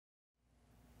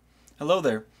Hello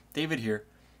there, David here.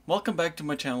 Welcome back to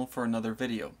my channel for another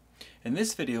video. In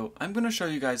this video, I'm going to show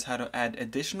you guys how to add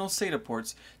additional SATA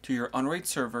ports to your unRaid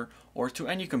server or to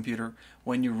any computer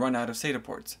when you run out of SATA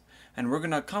ports. And we're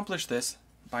going to accomplish this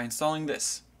by installing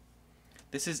this.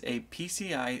 This is a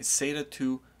PCI SATA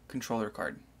 2 controller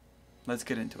card. Let's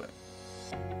get into it.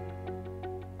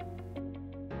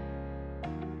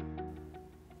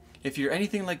 If you're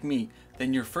anything like me,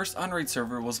 then your first unRaid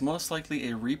server was most likely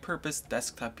a repurposed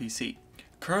desktop PC.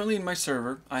 Currently in my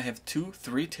server, I have two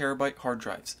 3TB hard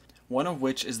drives, one of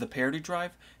which is the parity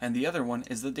drive and the other one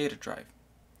is the data drive.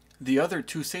 The other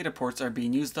two SATA ports are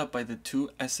being used up by the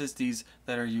two SSDs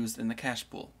that are used in the cache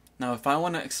pool. Now if I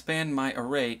want to expand my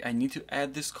array, I need to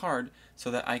add this card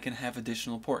so that I can have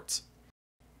additional ports.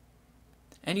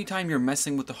 Anytime you're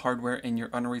messing with the hardware in your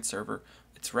unRaid server,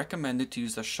 it's recommended to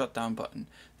use the shutdown button.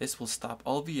 This will stop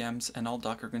all VMs and all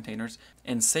Docker containers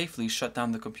and safely shut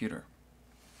down the computer.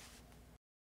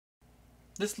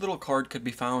 This little card could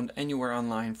be found anywhere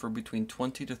online for between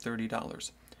 $20 to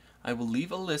 $30. I will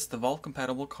leave a list of all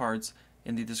compatible cards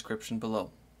in the description below.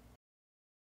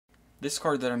 This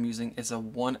card that I'm using is a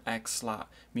 1X slot,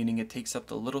 meaning it takes up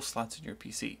the little slots in your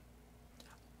PC.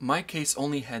 My case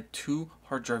only had two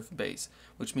hard drive bays,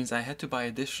 which means I had to buy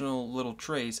additional little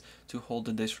trays to hold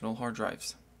additional hard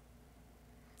drives.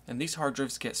 And these hard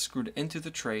drives get screwed into the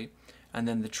tray, and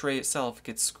then the tray itself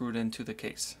gets screwed into the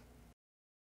case.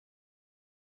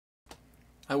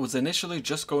 I was initially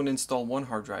just going to install one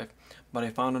hard drive, but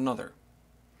I found another.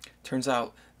 Turns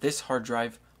out this hard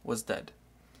drive was dead,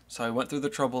 so I went through the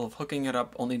trouble of hooking it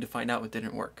up only to find out it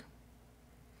didn't work.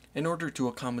 In order to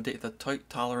accommodate the tight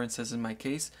tolerances in my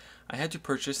case, I had to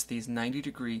purchase these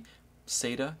 90-degree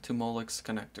SATA to Molex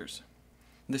connectors.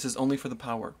 This is only for the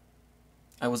power.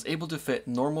 I was able to fit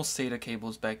normal SATA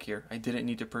cables back here. I didn't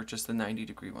need to purchase the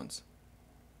 90-degree ones.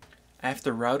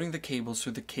 After routing the cables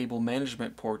through the cable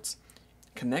management ports,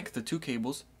 connect the two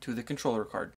cables to the controller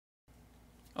card.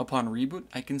 Upon reboot,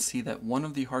 I can see that one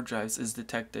of the hard drives is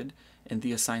detected in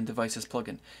the Assigned Devices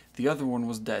plugin. The other one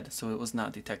was dead, so it was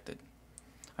not detected.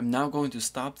 I'm now going to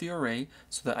stop the array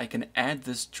so that I can add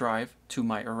this drive to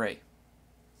my array.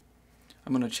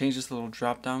 I'm going to change this little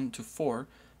drop down to 4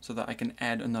 so that I can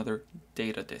add another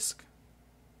data disk.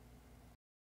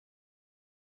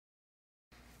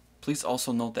 Please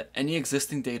also note that any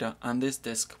existing data on this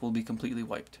disk will be completely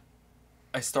wiped.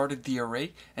 I started the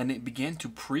array and it began to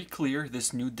pre-clear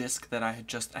this new disk that I had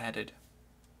just added.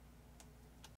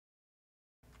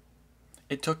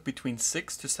 It took between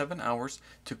 6 to 7 hours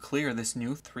to clear this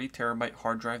new 3TB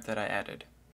hard drive that I added.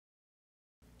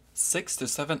 6 to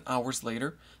 7 hours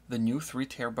later, the new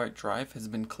 3TB drive has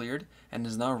been cleared and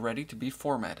is now ready to be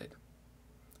formatted.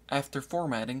 After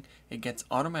formatting, it gets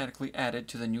automatically added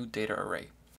to the new data array.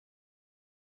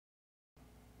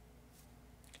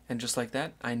 And just like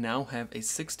that, I now have a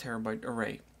 6TB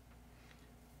array.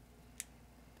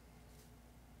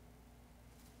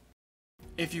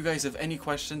 If you guys have any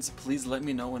questions, please let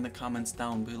me know in the comments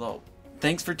down below.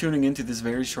 Thanks for tuning into this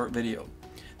very short video.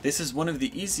 This is one of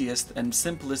the easiest and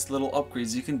simplest little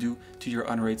upgrades you can do to your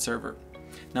unRaid server.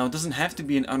 Now it doesn't have to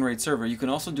be an unRaid server, you can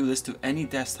also do this to any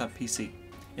desktop PC.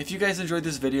 If you guys enjoyed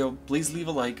this video, please leave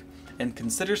a like and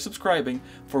consider subscribing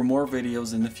for more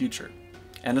videos in the future.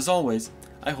 And as always,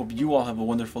 I hope you all have a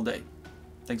wonderful day.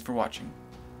 Thanks for watching.